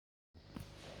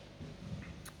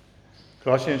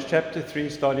Colossians chapter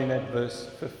 3, starting at verse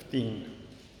 15.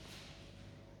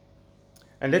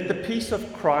 And let the peace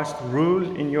of Christ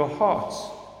rule in your hearts,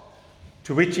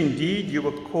 to which indeed you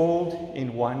were called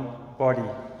in one body.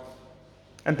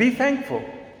 And be thankful.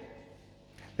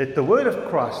 Let the word of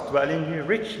Christ dwell in you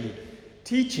richly,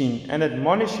 teaching and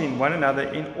admonishing one another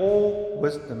in all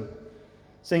wisdom,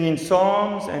 singing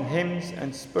psalms and hymns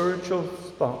and spiritual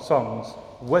songs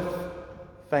with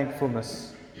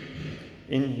thankfulness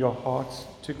in your hearts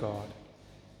to God.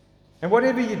 And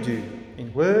whatever you do,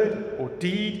 in word or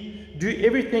deed, do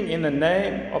everything in the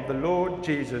name of the Lord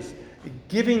Jesus,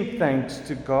 giving thanks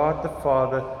to God the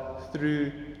Father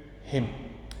through him.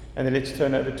 And then let's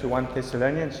turn over to 1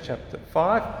 Thessalonians chapter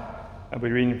 5, and we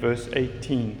read in verse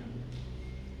 18.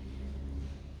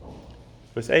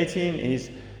 Verse 18 is,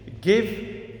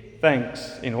 give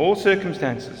thanks in all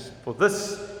circumstances, for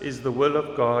this is the will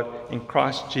of God in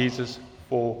Christ Jesus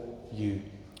for you.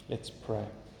 Let's pray.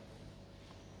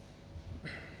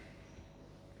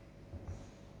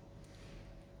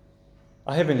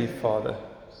 Our Heavenly Father,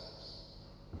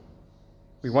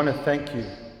 we want to thank you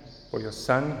for your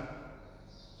Son,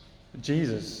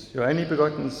 Jesus, your only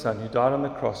begotten Son, who died on the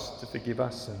cross to forgive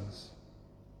our sins.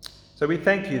 So we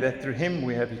thank you that through him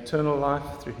we have eternal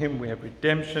life, through him we have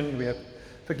redemption, we have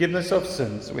forgiveness of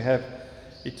sins, we have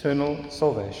eternal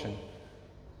salvation.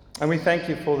 And we thank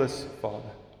you for this, Father,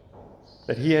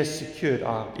 that he has secured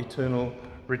our eternal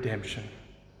redemption.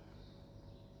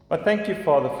 But thank you,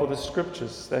 Father, for the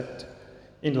scriptures that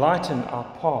enlighten our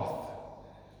path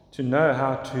to know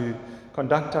how to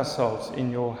conduct ourselves in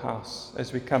your house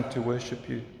as we come to worship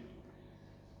you.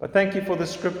 But thank you for the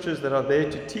scriptures that are there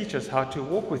to teach us how to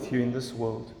walk with you in this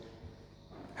world,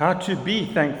 how to be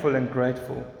thankful and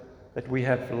grateful that we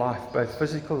have life, both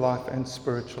physical life and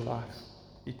spiritual life,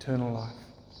 eternal life.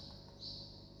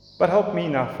 But help me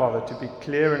now, Father, to be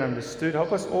clear and understood.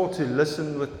 Help us all to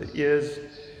listen with the ears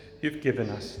you've given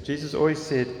us. Jesus always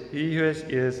said, he who has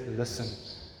ears, listen.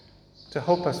 To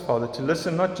help us, Father, to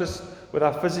listen not just with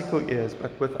our physical ears,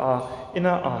 but with our inner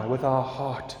eye, with our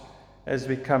heart, as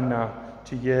we come now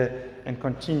to hear and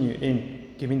continue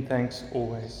in giving thanks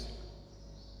always.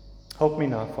 Help me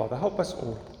now, Father. Help us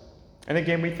all. And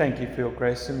again, we thank you for your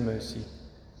grace and mercy.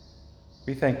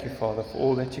 We thank you, Father, for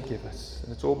all that you give us.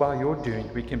 And it's all by your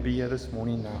doing. We can be here this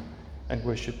morning now and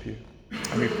worship you.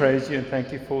 And we praise you and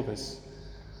thank you for this.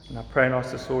 And I pray and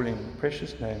ask this all in the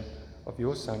precious name of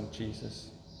your Son, Jesus.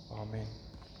 Amen.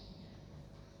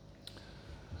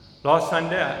 Last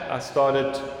Sunday, I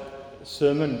started a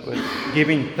sermon with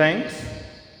giving thanks.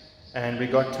 And we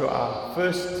got to our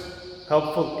first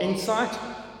helpful insight,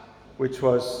 which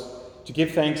was to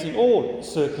give thanks in all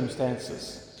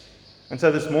circumstances. And so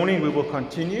this morning we will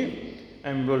continue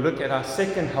and we'll look at our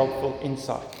second helpful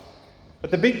insight.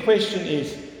 But the big question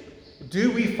is,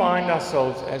 do we find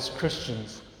ourselves as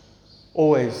Christians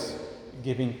always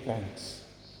giving thanks?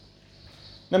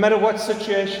 No matter what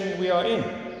situation we are in.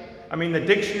 I mean, the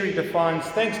dictionary defines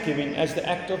thanksgiving as the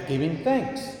act of giving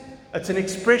thanks. It's an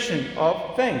expression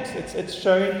of thanks. It's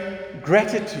showing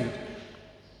gratitude.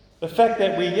 The fact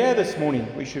that we're here this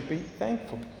morning, we should be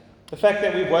thankful. The fact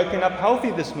that we've woken up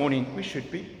healthy this morning, we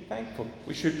should be thankful.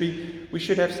 We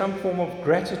should have some form of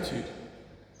gratitude.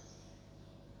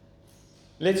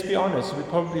 Let's be honest, we're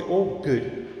probably all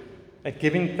good at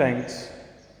giving thanks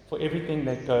for everything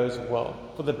that goes well,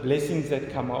 for the blessings that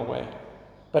come our way.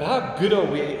 But how good are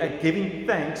we at giving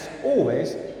thanks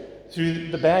always through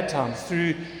the bad times,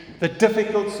 through the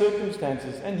difficult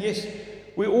circumstances? And yes,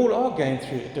 we all are going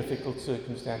through difficult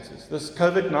circumstances. This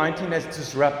COVID-19 has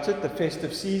disrupted the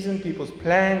festive season, people's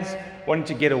plans, wanting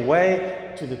to get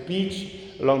away to the beach,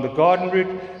 along the garden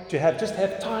route, to just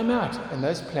have time out. And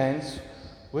those plans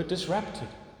were disrupted.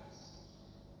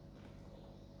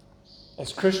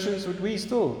 As Christians, would we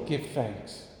still give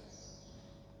thanks?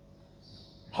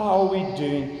 How are we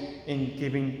doing in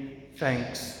giving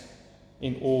thanks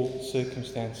in all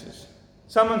circumstances?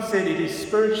 Someone said it is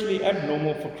spiritually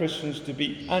abnormal for Christians to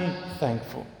be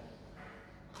unthankful.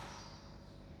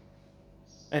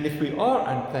 And if we are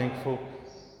unthankful,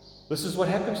 this is what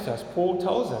happens to us. Paul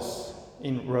tells us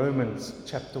in Romans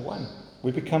chapter 1.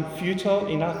 We become futile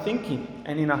in our thinking,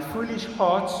 and in our foolish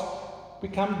hearts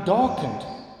become darkened.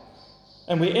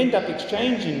 And we end up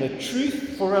exchanging the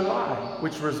truth for a lie,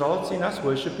 which results in us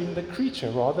worshipping the creature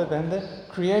rather than the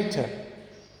Creator.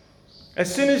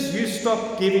 As soon as you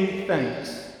stop giving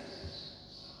thanks,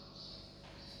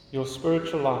 your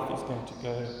spiritual life is going to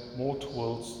go more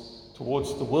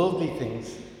towards the worldly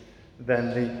things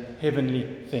than the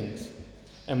heavenly things.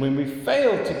 And when we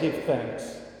fail to give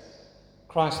thanks,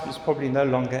 Christ is probably no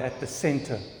longer at the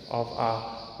center of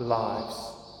our lives.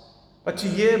 But to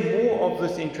hear more of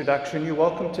this introduction, you're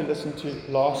welcome to listen to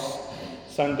last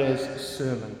Sunday's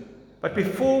sermon. But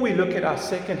before we look at our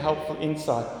second helpful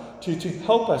insight, to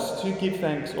help us to give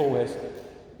thanks always,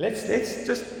 let's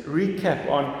just recap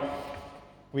on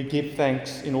we give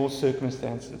thanks in all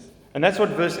circumstances. And that's what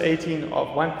verse 18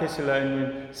 of 1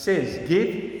 Thessalonians says.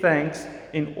 Give thanks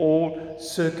in all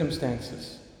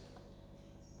circumstances.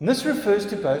 And this refers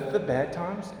to both the bad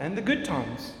times and the good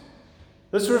times.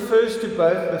 This refers to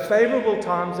both the favorable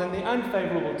times and the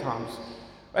unfavorable times.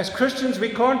 As Christians, we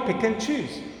can't pick and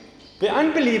choose. The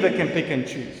unbeliever can pick and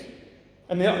choose.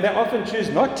 And they often choose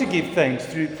not to give thanks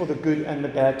for the good and the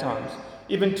bad times,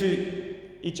 even to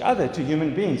each other, to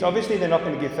human beings. Obviously, they're not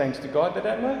going to give thanks to God. They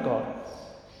don't know God.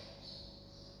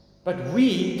 But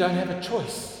we don't have a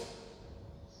choice.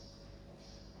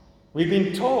 We've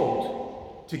been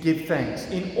told to give thanks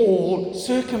in all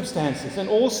circumstances. And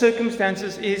all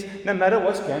circumstances is no matter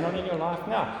what's going on in your life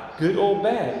now, good or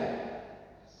bad,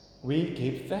 we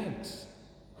give thanks.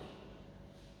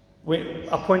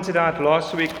 I pointed out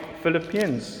last week,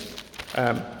 Philippians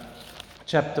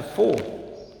chapter 4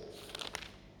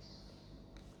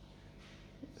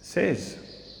 says,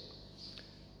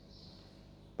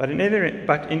 But in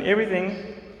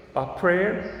everything, by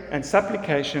prayer and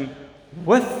supplication,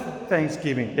 with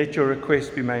thanksgiving, let your requests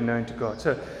be made known to God.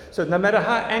 So no matter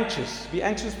how anxious, be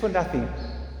anxious for nothing,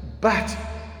 but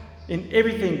in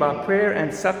everything, by prayer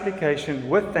and supplication,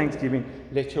 with thanksgiving,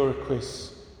 let your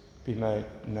requests be made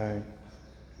known.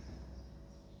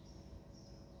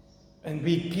 And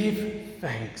we give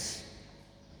thanks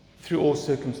through all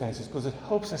circumstances because it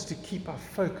helps us to keep our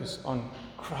focus on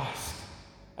Christ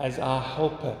as our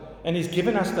helper. And He's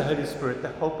given us the Holy Spirit,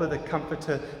 the helper, the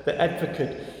comforter, the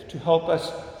advocate, to help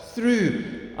us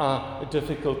through our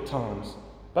difficult times.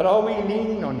 But are we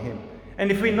leaning on Him?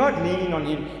 And if we're not leaning on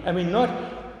Him and we're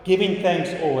not giving thanks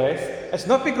always, it's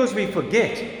not because we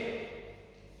forget.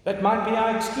 That might be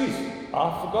our excuse.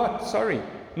 I forgot, sorry.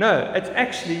 No, it's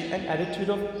actually an attitude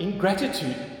of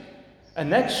ingratitude.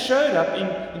 And that showed up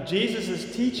in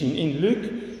Jesus' teaching in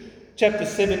Luke chapter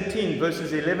 17,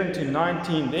 verses 11 to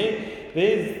 19.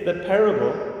 There's the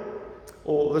parable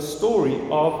or the story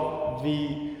of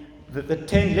the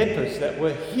 10 lepers that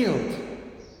were healed.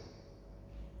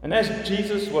 And as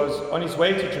Jesus was on his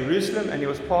way to Jerusalem and he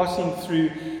was passing through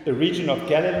the region of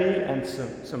Galilee and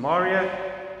Samaria,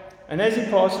 and as he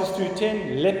passes through,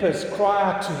 10 lepers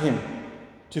cry out to him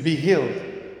to be healed.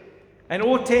 And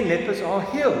all 10 lepers are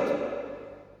healed.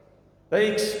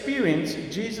 They experience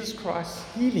Jesus Christ's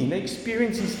healing. They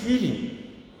experience His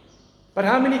healing. But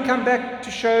how many come back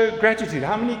to show gratitude?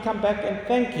 How many come back and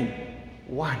thank Him?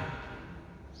 One.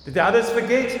 Did the others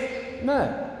forget?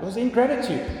 No, it was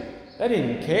ingratitude. They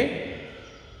didn't care.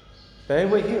 They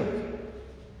were healed.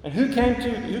 And who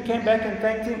came back and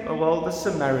thanked Him? Oh, well, the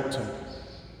Samaritan.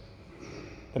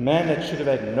 The man that should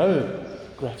have had no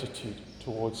gratitude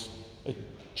towards a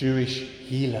Jewish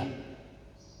healer.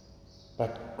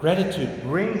 But gratitude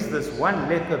brings this one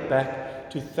leper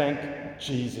back to thank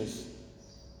Jesus.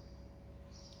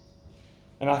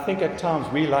 And I think at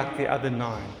times we, like the other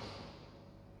 9,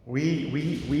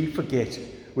 we forget.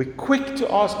 We're quick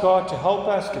to ask God to help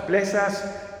us, to bless us,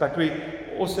 but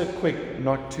we're also quick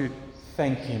not to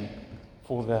thank Him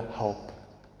for the help.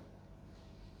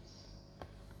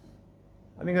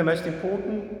 I think the most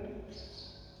important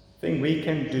thing we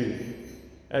can do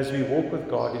as we walk with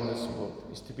God in this world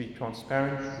is to be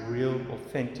transparent, real,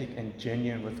 authentic, and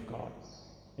genuine with God.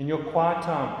 In your quiet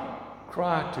time,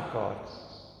 cry out to God.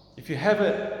 If you have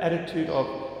an attitude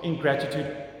of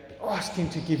ingratitude, ask Him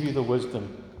to give you the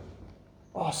wisdom.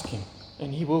 Ask Him,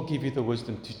 and He will give you the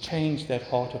wisdom to change that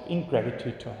heart of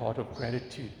ingratitude to a heart of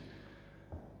gratitude.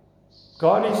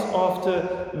 God is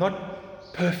after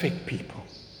not perfect people.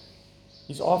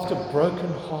 He's after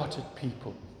broken-hearted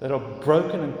people that are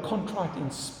broken and contrite in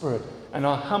spirit and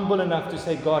are humble enough to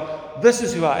say, God, this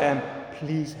is who I am.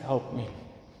 Please help me.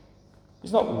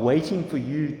 He's not waiting for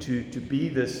you to be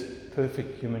this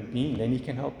perfect human being. Then He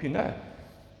can help you. No.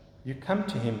 You come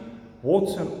to Him,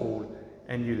 warts and all,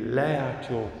 and you lay out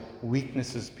your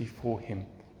weaknesses before Him.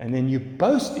 And then you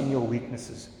boast in your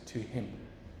weaknesses to Him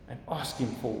and ask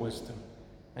Him for wisdom.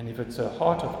 And if it's a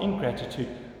heart of ingratitude,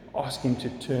 ask Him to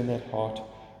turn that heart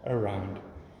around.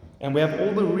 And we have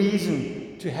all the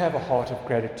reason to have a heart of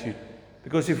gratitude.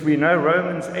 Because if we know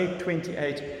Romans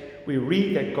 8:28, we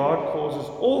read that God causes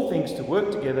all things to work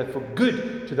together for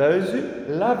good to those who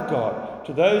love God,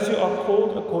 to those who are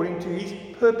called according to His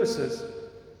purposes.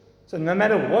 So no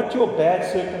matter what your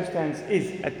bad circumstance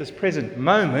is at this present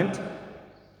moment,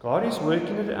 God is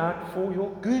working it out for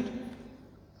your good.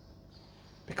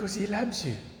 Because He loves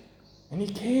you. And He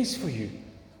cares for you.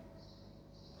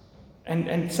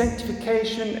 And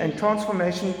sanctification and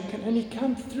transformation can only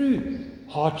come through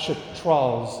hardship,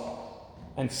 trials,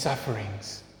 and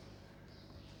sufferings.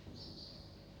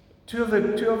 Two of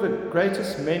the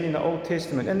greatest men in the Old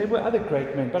Testament, and there were other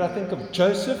great men, but I think of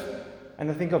Joseph and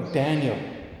I think of Daniel.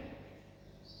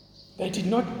 They did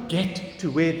not get to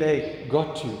where they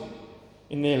got to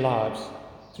in their lives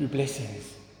through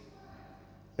blessings.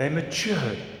 They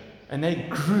matured and they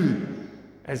grew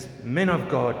as men of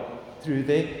God through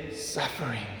their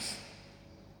sufferings.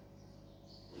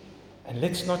 And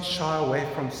let's not shy away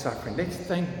from suffering. Let's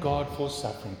thank God for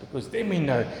suffering, because then we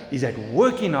know He's at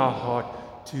work in our heart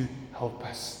to help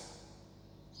us.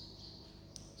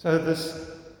 So this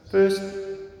first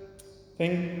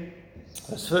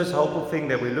helpful thing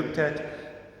that we looked at,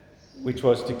 which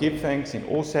was to give thanks in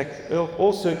all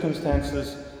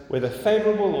circumstances, whether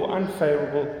favorable or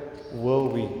unfavorable, will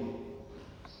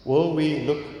we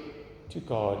look to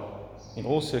God in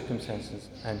all circumstances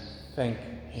and thank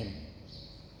Him.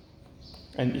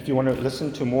 And if you want to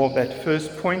listen to more of that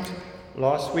first point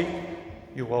last week,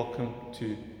 you're welcome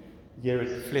to hear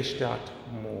it fleshed out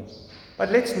more.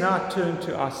 But let's now turn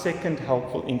to our second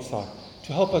helpful insight,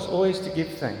 to help us always to give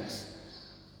thanks.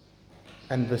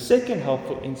 And the second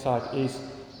helpful insight is,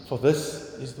 for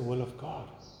this is the will of God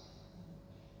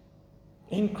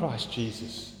in Christ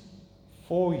Jesus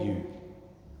for you.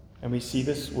 And we see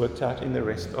this worked out in the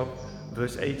rest of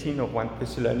verse 18 of 1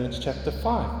 Thessalonians chapter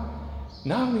 5.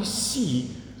 Now we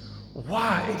see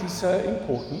why it is so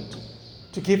important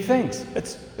to give thanks.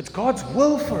 It's God's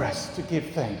will for us to give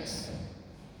thanks.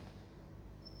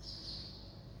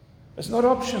 It's not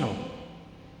optional.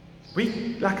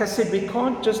 Like I said, we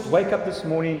can't just wake up this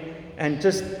morning and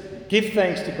just give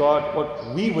thanks to God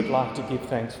what we would like to give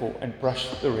thanks for and brush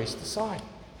the rest aside.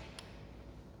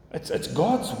 It's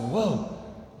God's will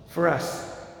for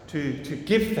us to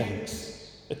give thanks.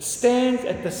 It stands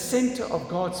at the center of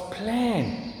God's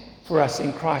plan for us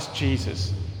in Christ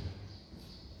Jesus.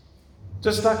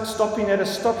 Just like stopping at a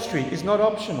stop street is not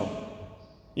optional.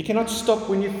 You cannot stop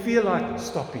when you feel like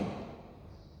stopping.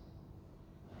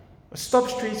 Stop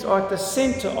streets are at the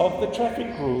center of the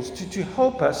traffic rules to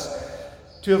help us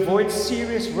to avoid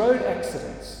serious road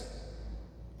accidents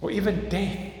or even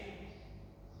death.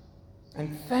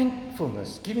 And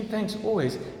thankfulness, giving thanks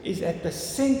always, is at the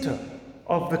center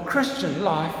of the Christian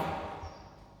life,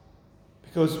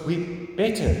 because we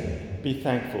better be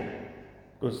thankful,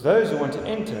 because those who want to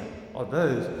enter are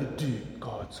those who do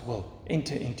God's will,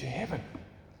 enter into heaven.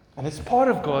 And it's part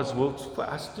of God's will for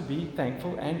us to be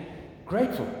thankful and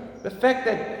grateful. The fact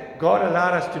that God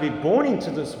allowed us to be born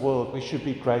into this world, we should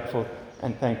be grateful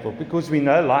and thankful, because we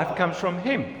know life comes from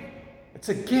Him. It's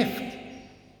a gift.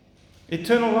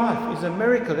 Eternal life is a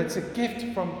miracle. It's a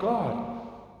gift from God.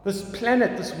 This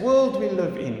planet, this world we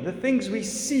live in, the things we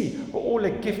see are all a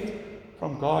gift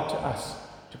from God to us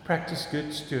to practice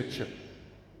good stewardship.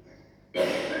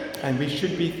 And we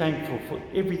should be thankful for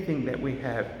everything that we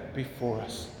have before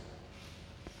us.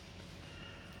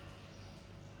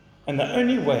 And the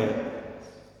only way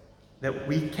that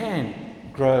we can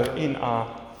grow in our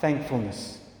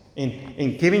thankfulness,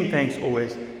 in giving thanks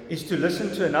always, is to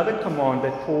listen to another command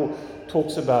that Paul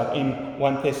talks about in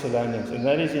 1 Thessalonians, and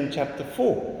that is in chapter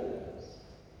 4.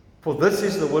 For this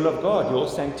is the will of God, your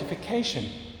sanctification.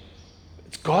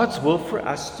 It's God's will for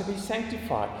us to be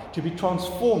sanctified, to be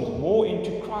transformed more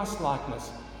into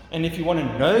Christ-likeness. And if you want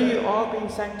to know you are being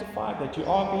sanctified, that you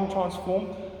are being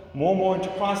transformed more and more into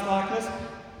Christ-likeness,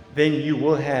 then you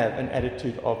will have an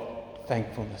attitude of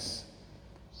thankfulness.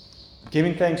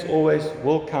 Giving thanks always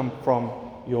will come from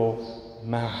your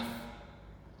mouth.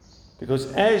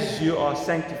 Because as you are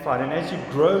sanctified and as you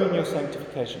grow in your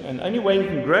sanctification, and the only way you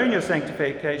can grow in your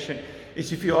sanctification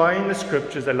is if you are in the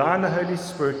Scriptures, allowing the Holy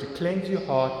Spirit to cleanse your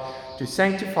heart, to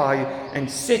sanctify you, and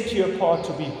set you apart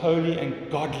to be holy and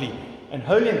godly. And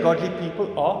holy and godly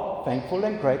people are thankful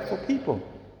and grateful people.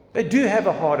 They do have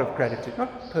a heart of gratitude.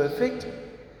 Not perfect,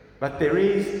 but there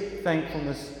is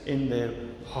thankfulness in their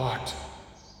heart.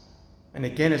 And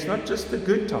again, it's not just the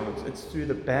good times, it's through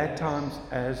the bad times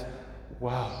as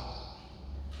well.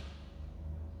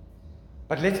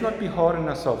 But let's not be hard on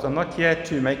ourselves. I'm not here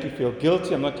to make you feel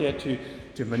guilty. I'm not here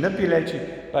to manipulate you.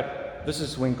 But this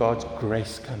is when God's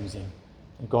grace comes in.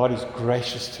 And God is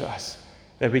gracious to us.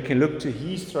 That we can look to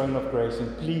His throne of grace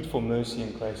and plead for mercy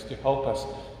and grace to help us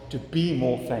to be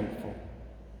more thankful.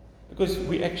 Because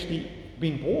we actually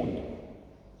been warned.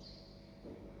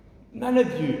 None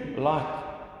of you like,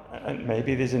 and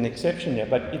maybe there's an exception here,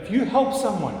 but if you help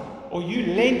someone or you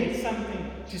lend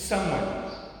something to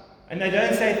someone and they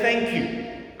don't say thank you,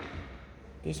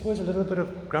 there's always a little bit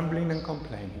of grumbling and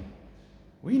complaining.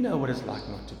 We know what it's like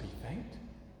not to be thanked.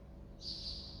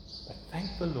 But thank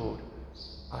the Lord,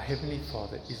 our Heavenly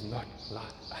Father is not like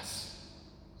us.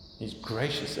 He's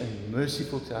gracious and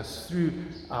merciful to us through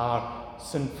our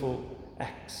sinful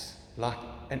acts, like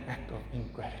an act of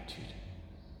ingratitude.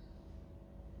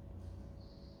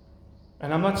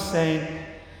 And I'm not saying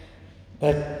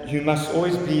that you must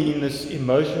always be in this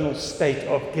emotional state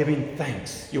of giving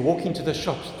thanks. You walk into the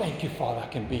shops, thank you, Father, I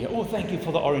can be here. Oh, thank you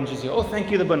for the oranges here. Oh, thank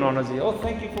you, the bananas here. Oh,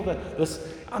 thank you for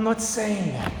this. I'm not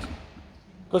saying that.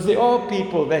 Because there are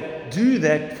people that do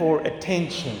that for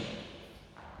attention.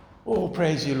 Oh,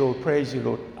 praise you, Lord, praise you,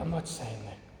 Lord. I'm not saying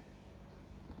that.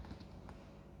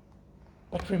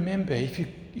 But remember,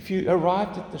 if you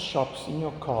arrived at the shops in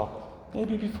your car,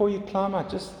 maybe before you climb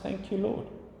out, just thank you, Lord,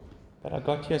 that I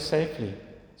got here safely.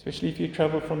 Especially if you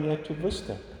travel from here to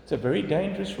Worcester. It's a very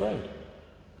dangerous road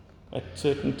at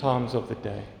certain times of the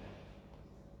day.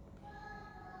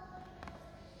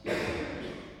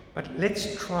 But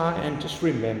let's try and just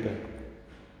remember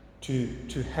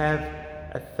to have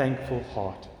a thankful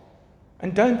heart.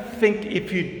 And don't think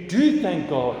if you do thank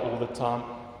God all the time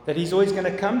that He's always going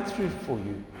to come through for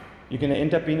you. You're going to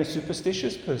end up being a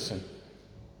superstitious person.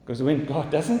 Because when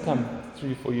God doesn't come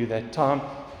through for you that time,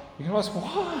 you can ask,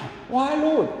 why? Why,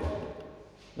 Lord?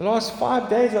 The last 5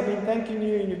 days I've been thanking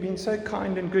you and you've been so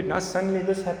kind and good. Now suddenly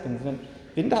this happens. And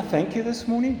didn't I thank you this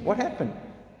morning? What happened?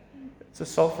 It's a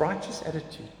self-righteous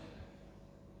attitude.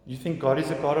 You think God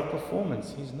is a God of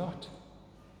performance. He's not.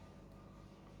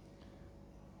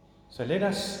 So let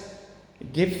us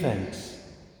give thanks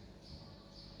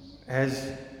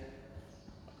as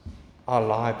our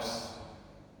lives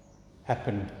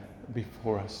happen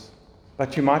before us.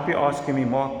 But you might be asking me,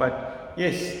 Mark, but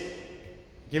yes,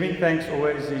 giving thanks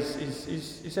always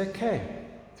is okay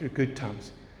through good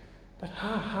times. But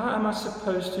how am I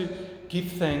supposed to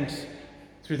give thanks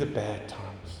through the bad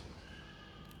times?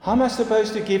 How am I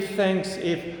supposed to give thanks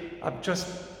if I've just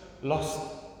lost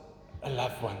a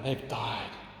loved one, they've died?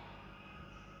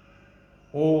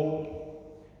 Or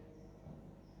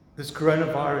this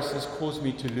coronavirus has caused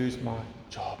me to lose my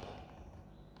job.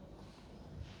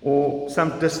 Or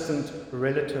some distant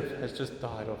relative has just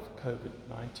died of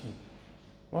COVID-19.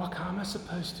 Mark, how am I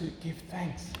supposed to give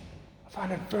thanks? I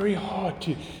find it very hard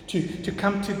to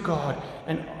come to God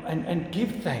and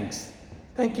give thanks.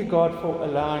 Thank you, God, for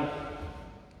allowing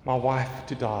my wife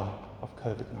to die of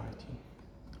COVID-19.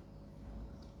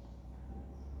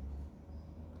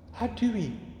 How do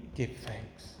we give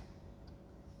thanks?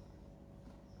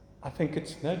 I think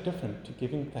it's no different to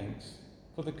giving thanks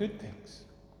for the good things.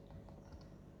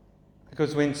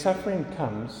 Because when suffering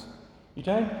comes, you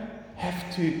don't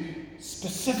have to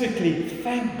specifically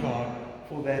thank God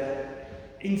for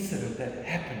that incident that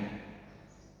happened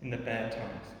in the bad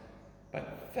times.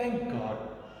 But thank God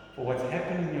for what's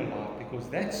happened in your life, because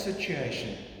that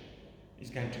situation is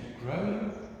going to grow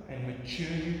you and mature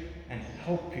you and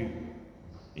help you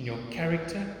in your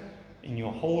character, in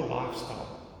your whole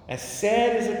lifestyle. As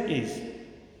sad as it is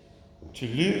to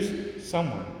lose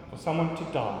someone, or someone to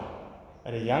die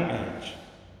at a young age.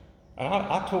 And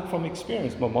I talk from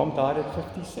experience. My mom died at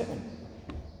 57.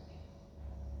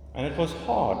 And it was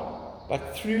hard.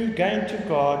 But through going to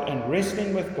God and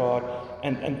wrestling with God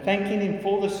and thanking Him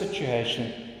for the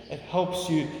situation, it helps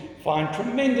you find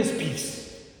tremendous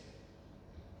peace.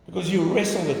 Because you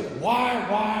wrestle with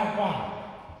why?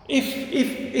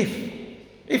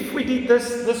 If we did this,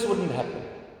 this wouldn't happen.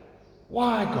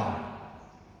 Why, God?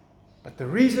 But the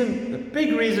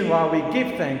big reason why we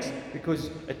give thanks, because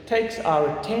it takes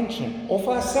our attention off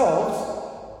ourselves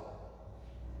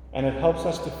and it helps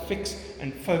us to fix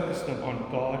and focus them on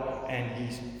God and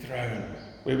His throne,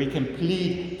 where we can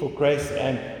plead for grace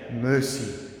and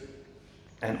mercy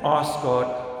and ask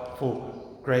God for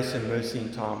grace and mercy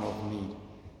in time of need.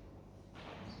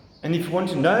 And if you want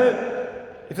to know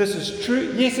if this is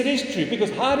true, yes, it is true, because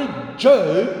how did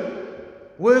Job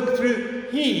work through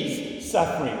his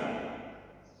suffering?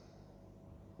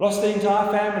 Lost the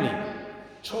entire family,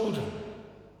 children,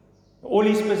 all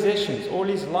his possessions, all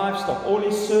his livestock, all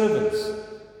his servants.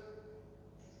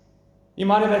 He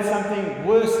might have had something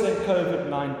worse than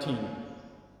COVID-19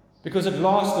 because it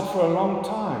lasted for a long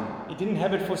time. He didn't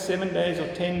have it for 7 days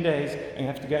or 10 days and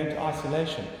have to go into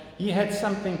isolation. He had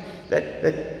something that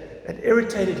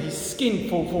irritated his skin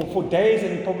for days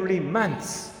and probably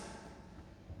months.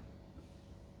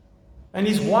 And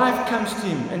his wife comes to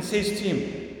him and says to him,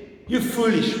 "You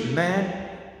foolish man,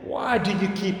 why do you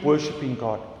keep worshipping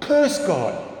God? Curse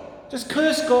God. Just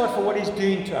curse God for what He's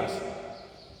doing to us."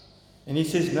 And he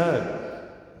says, "No,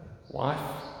 wife,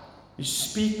 You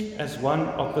speak as one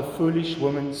of the foolish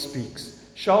women speaks.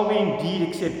 Shall we indeed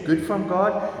accept good from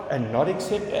God and not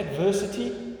accept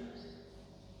adversity?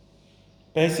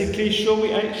 Basically, should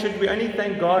we only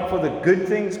thank God for the good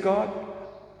things, God?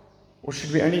 Or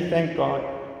should we only thank God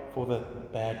for the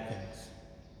bad things?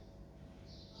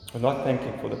 We're not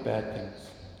thanking for the bad things.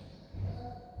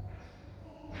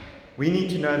 We need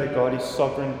to know that God is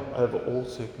sovereign over all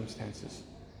circumstances.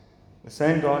 The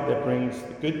same God that brings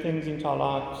the good things into our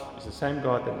lives is the same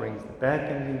God that brings the bad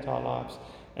things into our lives,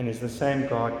 and is the same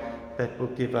God that will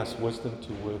give us wisdom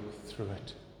to work through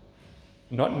it.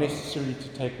 Not necessarily to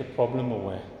take the problem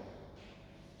away.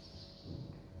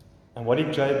 And what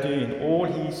did Job do in all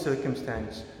his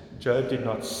circumstances? Job did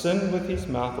not sin with his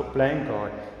mouth or blame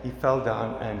God. He fell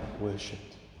down and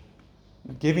worshipped.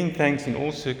 Giving thanks in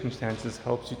all circumstances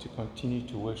helps you to continue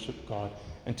to worship God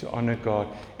and to honor God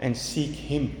and seek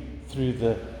Him through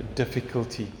the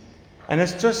difficulty. And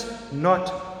it's just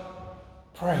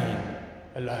not praying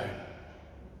alone.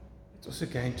 It's also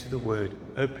going to the Word,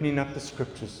 opening up the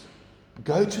Scriptures.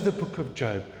 Go to the book of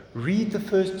Job. Read the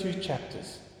first 2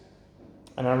 chapters.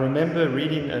 And I remember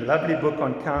reading a lovely book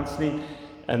on counseling,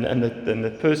 and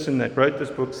the person that wrote this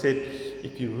book said,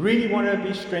 if you really want to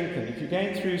be strengthened, if you're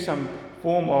going through some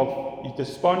form of you're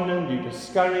despondent, you're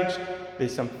discouraged,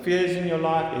 there's some fears in your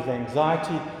life, there's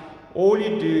anxiety, all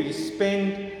you do is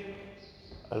spend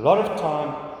a lot of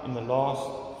time in the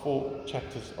last 4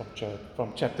 chapters of Job,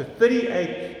 from chapter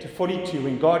 38 to 42,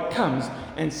 when God comes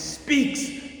and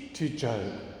speaks to Job.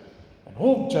 And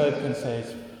all Job can say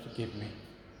is, forgive me.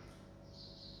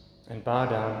 And bow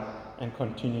down and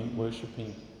continue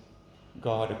worshipping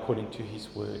God according to His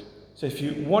word. So if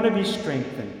you want to be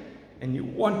strengthened and you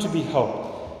want to be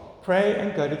helped, pray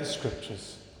and go to the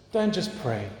Scriptures. Don't just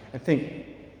pray and think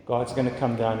God's going to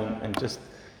come down and just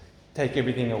take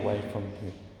everything away from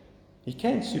you. He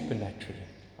can supernaturally.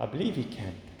 I believe He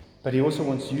can. But He also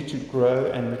wants you to grow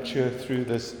and mature through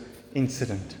this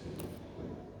incident.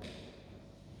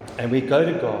 And we go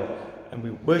to God and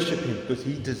we worship Him because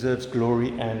He deserves glory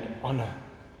and honor.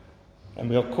 And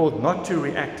we are called not to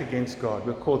react against God.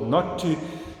 We're called not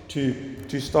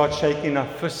to start shaking our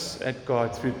fists at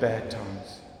God through bad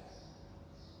times.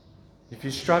 If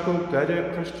you struggle, go to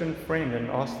a Christian friend and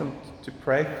ask them to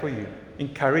pray for you.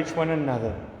 Encourage one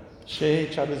another. Share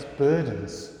each other's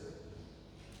burdens.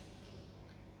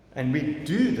 And we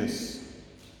do this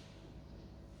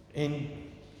in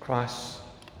Christ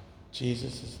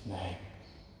Jesus' name.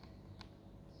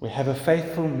 We have a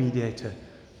faithful mediator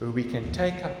who we can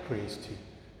take our prayers to,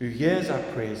 who hears our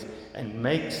prayers and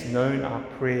makes known our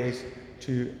prayers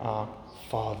to our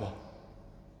Father.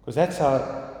 Because that's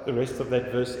how the rest of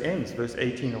that verse ends, verse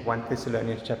 18 of 1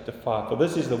 Thessalonians chapter 5. For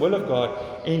this is the will of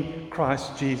God in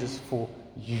Christ Jesus for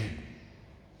you.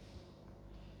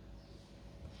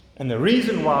 And the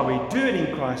reason why we do it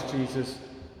in Christ Jesus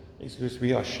is because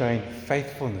we are showing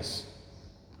faithfulness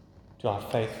to our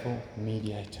faithful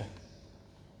mediator.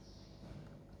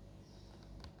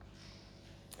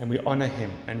 And we honor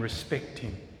Him and respect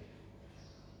Him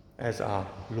as our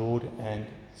Lord and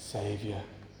Savior.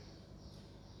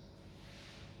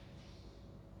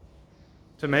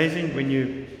 It's amazing when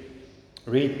you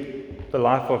read the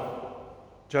life of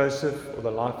Joseph or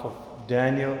the life of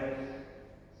Daniel,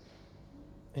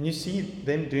 and you see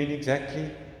them doing exactly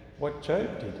what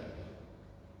Job did.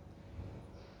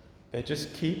 They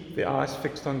just keep their eyes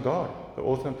fixed on God, the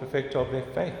author and perfecter of their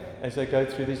faith, as they go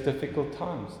through these difficult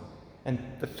times. And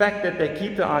the fact that they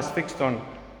keep their eyes fixed on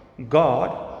God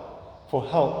for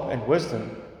help and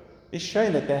wisdom is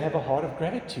showing that they have a heart of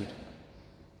gratitude,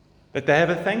 that they have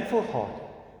a thankful heart.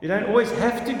 You don't always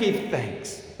have to give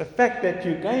thanks. The fact that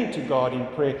you're going to God in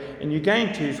prayer and you're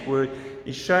going to His Word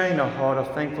is showing a heart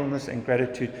of thankfulness and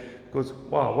gratitude. Because,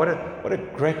 wow, what a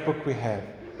great book we have.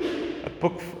 A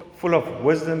book full of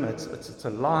wisdom. It's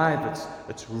alive.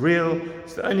 It's real.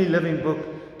 It's the only living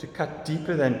book to cut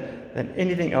deeper than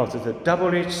anything else. It's a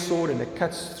double-edged sword, and it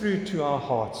cuts through to our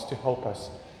hearts to help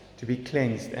us to be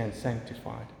cleansed and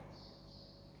sanctified.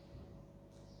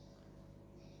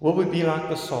 Will we be like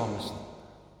the psalmist?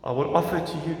 I will offer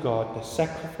to you, God, the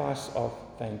sacrifice of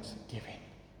thanksgiving.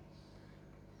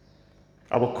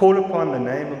 I will call upon the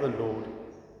name of the Lord.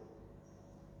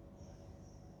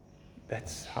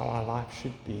 That's how our life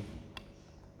should be.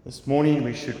 This morning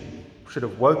we should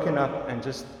have woken up and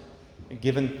just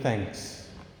given thanks.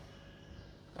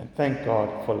 And thank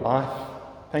God for life.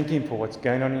 Thank Him for what's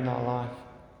going on in our life.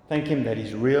 Thank Him that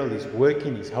He's real, He's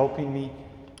working, He's helping me.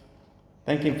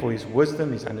 Thank Him for His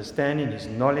wisdom, His understanding, His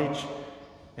knowledge,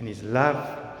 and His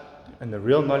love, and the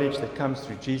real knowledge that comes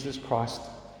through Jesus Christ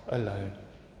alone.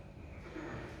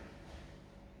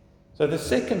 So the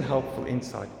second helpful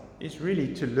insight is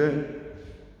really to learn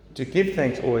to give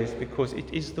thanks always, because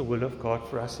it is the will of God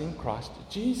for us in Christ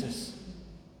Jesus.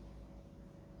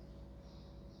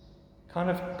 Kind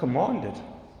of commanded.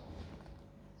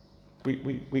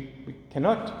 We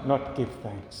cannot not give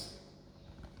thanks.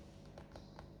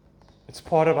 It's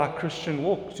part of our Christian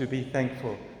walk to be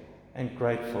thankful and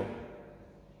grateful.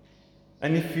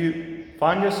 And if you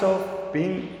find yourself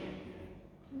being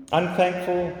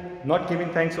unthankful, not giving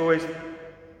thanks always,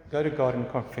 go to God and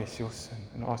confess your sin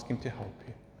and ask Him to help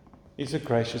you. He's a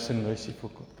gracious and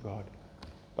merciful God.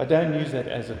 But don't use that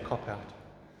as a cop-out.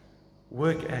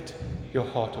 Work at your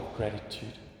heart of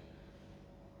gratitude.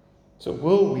 So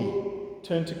will we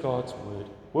turn to God's Word?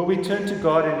 Will we turn to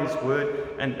God and His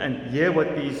Word and hear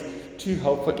what these two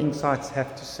helpful insights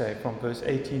have to say from verse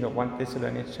 18 of 1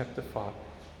 Thessalonians chapter 5?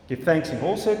 Give thanks in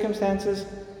all circumstances,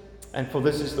 and for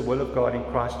this is the will of God in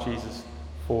Christ Jesus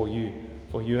for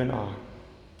you and I.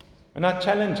 And I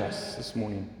challenge us this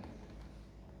morning.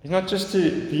 It's not just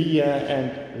to be here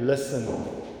and listen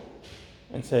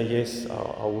and say, yes,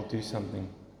 I will do something.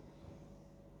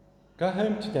 Go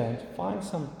home today and find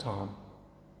some time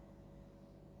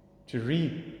to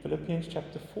read Philippians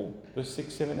chapter 4, verse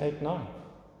 6, 7, 8, 9.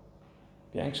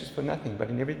 Be anxious for nothing, but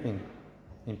in everything,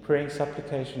 in prayer and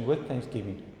supplication with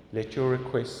thanksgiving, let your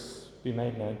requests be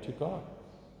made known to God.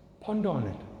 Ponder on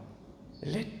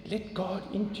it. Let God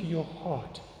into your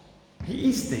heart. He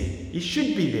is there. He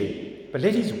should be there. But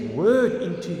let His Word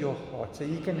into your heart so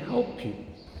He can help you.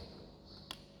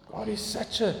 God is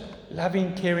such a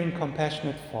loving, caring,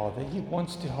 compassionate Father. He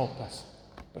wants to help us.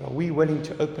 But are we willing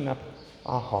to open up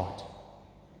our heart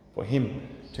for Him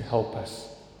to help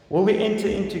us? Will we enter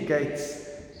into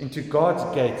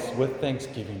God's gates with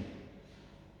thanksgiving,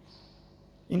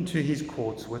 into His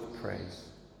courts with praise?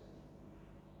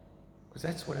 Because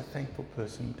that's what a thankful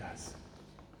person does.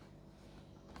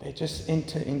 They just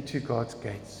enter into God's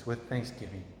gates with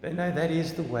thanksgiving. They know that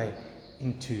is the way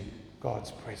into God's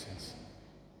presence.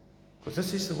 Because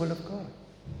this is the will of God,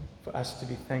 for us to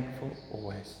be thankful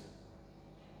always.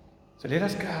 So let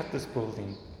us go out this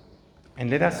building,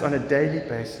 and let us on a daily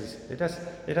basis,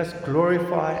 let us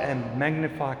glorify and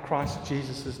magnify Christ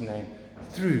Jesus' name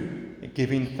through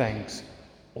giving thanks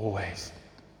always.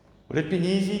 Will it be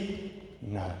easy?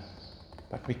 No.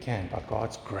 But we can, by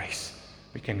God's grace.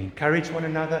 We can encourage one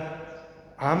another.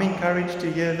 I'm encouraged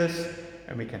to hear this,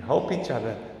 and we can help each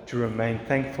other to remain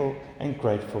thankful and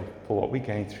grateful for what we're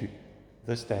going through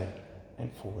this day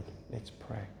and forward. Let's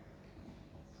pray.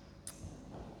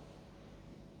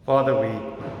 Father, we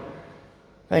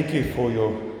thank you for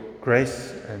your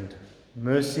grace and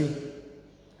mercy.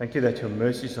 Thank you that your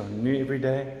mercies are new every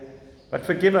day. But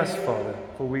forgive us, Father,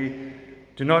 for we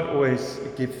do not always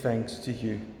give thanks to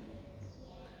you.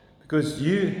 Because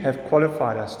you have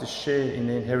qualified us to share in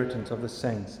the inheritance of the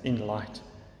saints in light.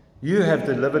 You have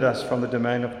delivered us from the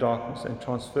domain of darkness and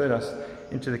transferred us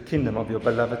into the kingdom of your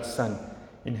beloved Son,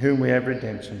 in whom we have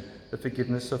redemption, the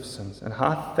forgiveness of sins. And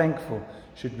how thankful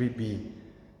should we be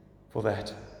for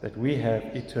that we have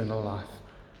eternal life.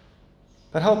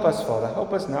 But help us, Father,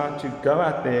 help us now to go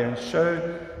out there and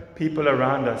show people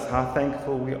around us how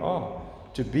thankful we are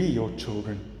to be your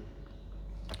children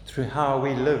through how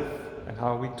we live, and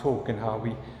how we talk, and how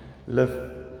we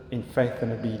live in faith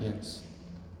and obedience.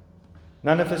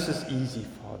 None of this is easy,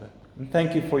 Father. And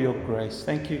thank you for your grace.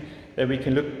 Thank you that we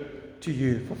can look to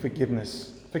you for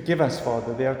forgiveness. Forgive us,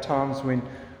 Father. There are times when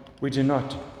we do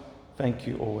not thank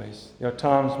you always. There are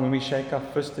times when we shake our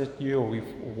fist at you, or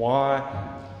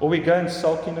we go and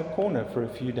sulk in a corner for a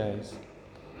few days.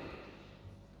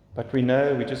 But we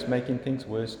know we're just making things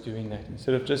worse doing that,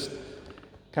 instead of just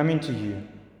coming to you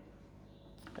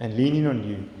and leaning on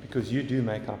you, because you do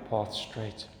make our path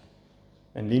straight,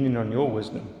 and leaning on your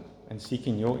wisdom and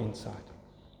seeking your insight.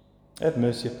 Have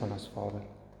mercy upon us, Father.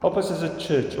 Help us as a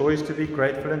church always to be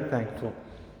grateful and thankful,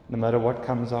 no matter what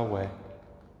comes our way.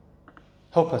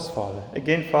 Help us, Father.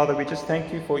 Again, Father, we just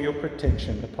thank you for your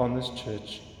protection upon this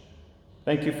church.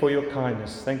 Thank you for your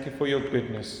kindness. Thank you for your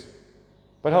goodness.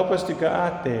 But help us to go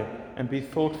out there and be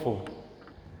thoughtful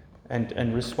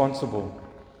and responsible,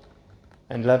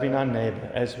 and loving our neighbor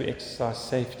as we exercise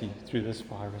safety through this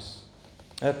virus.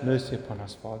 Have mercy upon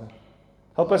us, Father.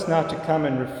 Help us now to come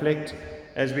and reflect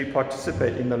as we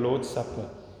participate in the Lord's Supper.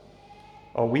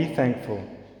 Are we thankful?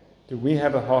 Do we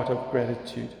have a heart of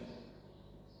gratitude?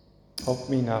 Help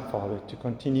me now, Father, to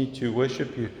continue to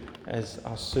worship you as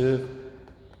I serve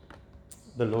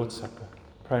the Lord's Supper.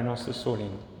 Pray nos this all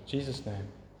in Jesus' name.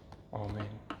 Amen.